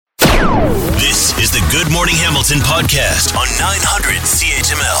This is the Good Morning Hamilton podcast on 900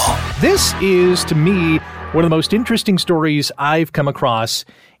 CHML. This is, to me, one of the most interesting stories I've come across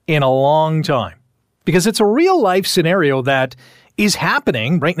in a long time, because it's a real-life scenario that is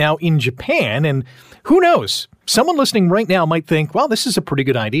happening right now in Japan, and who knows, someone listening right now might think, well, this is a pretty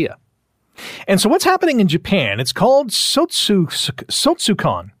good idea. And so what's happening in Japan, it's called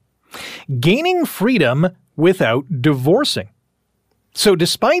Sotsukan, gaining freedom without divorcing. So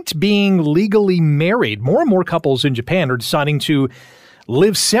despite being legally married, more and more couples in Japan are deciding to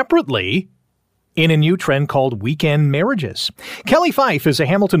live separately in a new trend called weekend marriages. Kelly Fife is a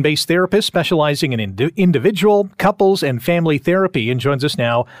Hamilton-based therapist specializing in individual, couples, and family therapy and joins us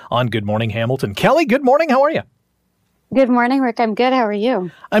now on Good Morning Hamilton. Kelly, good morning. How are you? Good morning, Rick. I'm good. How are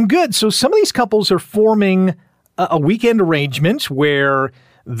you? I'm good. So some of these couples are forming a weekend arrangement where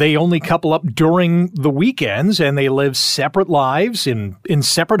they only couple up during the weekends and they live separate lives in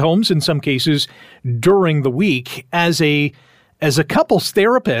separate homes in some cases during the week. As a couples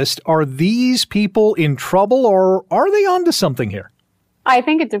therapist, are these people in trouble or are they onto something here? I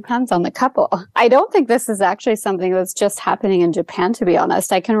think it depends on the couple. I don't think this is actually something that's just happening in Japan, to be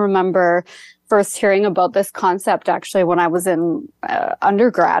honest. I can remember first hearing about this concept actually when I was in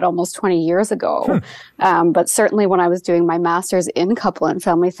undergrad almost 20 years ago. But certainly when I was doing my master's in couple and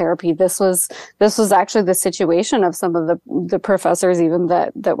family therapy, this was actually the situation of some of the professors even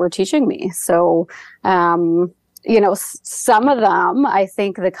that were teaching me. So, some of them, I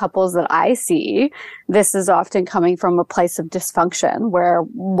think the couples that I see, this is often coming from a place of dysfunction where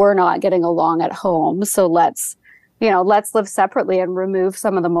we're not getting along at home. So let's live separately and remove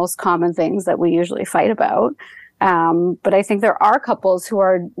some of the most common things that we usually fight about. But I think there are couples who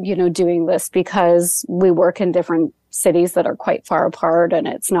are, doing this because we work in different cities that are quite far apart and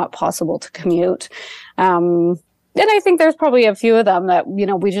it's not possible to commute. And I think there's probably a few of them that,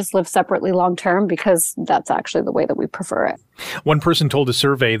 we just live separately long term because that's actually the way that we prefer it. One person told a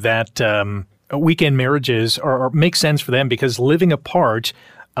survey that weekend marriages make sense for them because living apart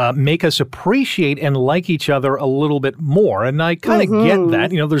make us appreciate and like each other a little bit more. And I kind of get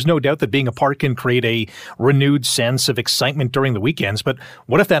that. There's no doubt that being apart can create a renewed sense of excitement during the weekends. But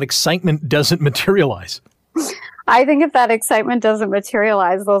what if that excitement doesn't materialize? I think if that excitement doesn't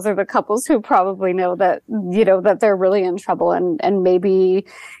materialize, those are the couples who probably know that, that they're really in trouble and maybe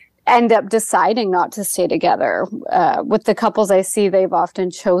end up deciding not to stay together. With the couples I see, they've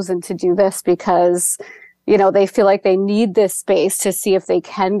often chosen to do this because they feel like they need this space to see if they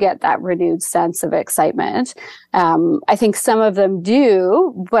can get that renewed sense of excitement. I think some of them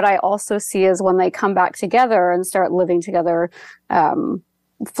do, but I also see is when they come back together and start living together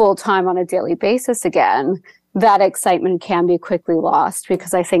full time on a daily basis again, that excitement can be quickly lost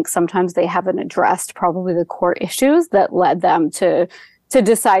because I think sometimes they haven't addressed probably the core issues that led them to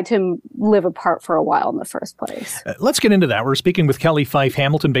decide to live apart for a while in the first place. Let's get into that. We're speaking with Kelly Fife,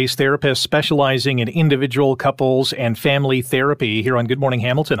 Hamilton-based therapist specializing in individual, couples, and family therapy here on Good Morning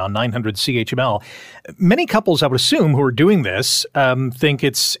Hamilton on 900 CHML. Many couples, I would assume, who are doing this think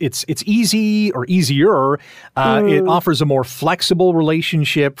it's easy or easier. It offers a more flexible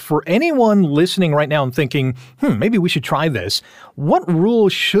relationship. For anyone listening right now and thinking, maybe we should try this, what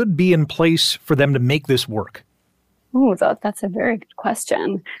rules should be in place for them to make this work? Oh, that's a very good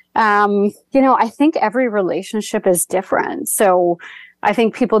question. I think every relationship is different. So I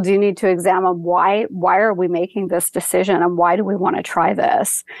think people do need to examine why are we making this decision and why do we want to try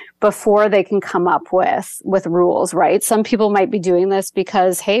this before they can come up with rules, right? Some people might be doing this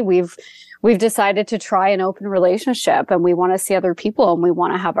because, hey, we've decided to try an open relationship and we want to see other people and we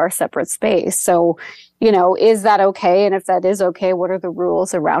want to have our separate space. So, is that okay? And if that is okay, what are the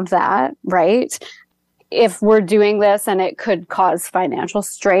rules around that, right? If we're doing this and it could cause financial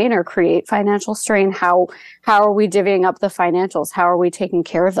strain or create financial strain, how are we divvying up the financials? How are we taking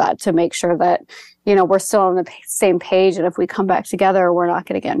care of that to make sure that, we're still on the same page? And if we come back together, we're not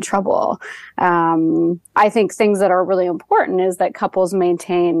going to get in trouble. I think things that are really important is that couples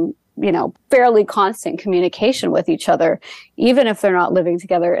maintain, fairly constant communication with each other, even if they're not living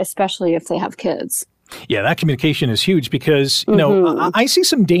together, especially if they have kids. Yeah, that communication is huge because, I see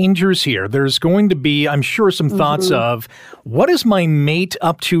some dangers here. There's going to be, I'm sure, some thoughts of what is my mate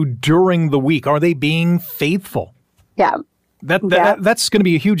up to during the week? Are they being faithful? Yeah. That's going to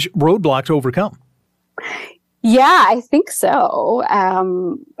be a huge roadblock to overcome. Yeah, I think so.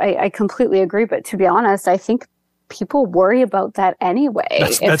 I completely agree. But to be honest, I think people worry about that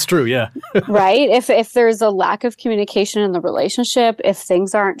anyway. That's true, yeah. Right? If there's a lack of communication in the relationship, if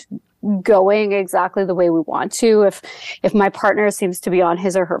things aren't going exactly the way we want to. If my partner seems to be on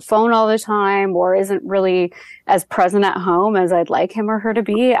his or her phone all the time or isn't really as present at home as I'd like him or her to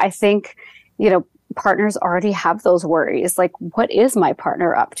be, I think, partners already have those worries. Like, what is my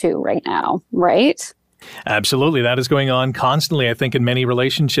partner up to right now? Right? Absolutely. That is going on constantly, I think, in many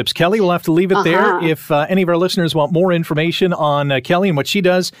relationships. Kelly, we'll have to leave it there. If any of our listeners want more information on Kelly and what she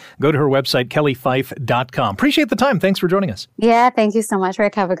does, go to her website, kellyfife.com. Appreciate the time. Thanks for joining us. Yeah, thank you so much,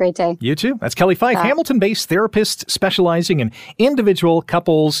 Rick. Have a great day. You too. That's Kelly Fife, Hamilton-based therapist specializing in individual,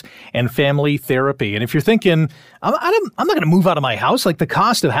 couples, and family therapy. And if you're thinking, I'm not going to move out of my house, like the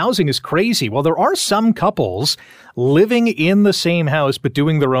cost of housing is crazy. Well, there are some couples living in the same house, but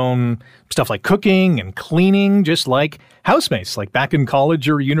doing their own stuff like cooking and cleaning, just like housemates, like back in college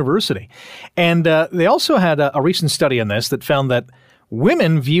or university. And they also had a recent study on this that found that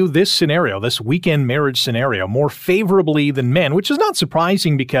women view this scenario, this weekend marriage scenario, more favorably than men, which is not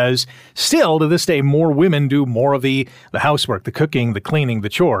surprising because still to this day, more women do more of the housework, the cooking, the cleaning, the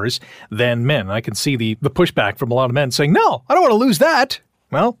chores than men. I can see the pushback from a lot of men saying, no, I don't want to lose that.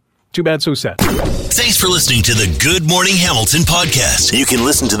 Well, too bad, so sad. Thanks for listening to the Good Morning Hamilton podcast. You can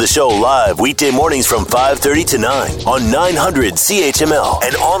listen to the show live weekday mornings from 5:30 to 9 on 900 CHML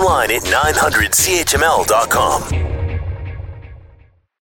and online at 900CHML.com.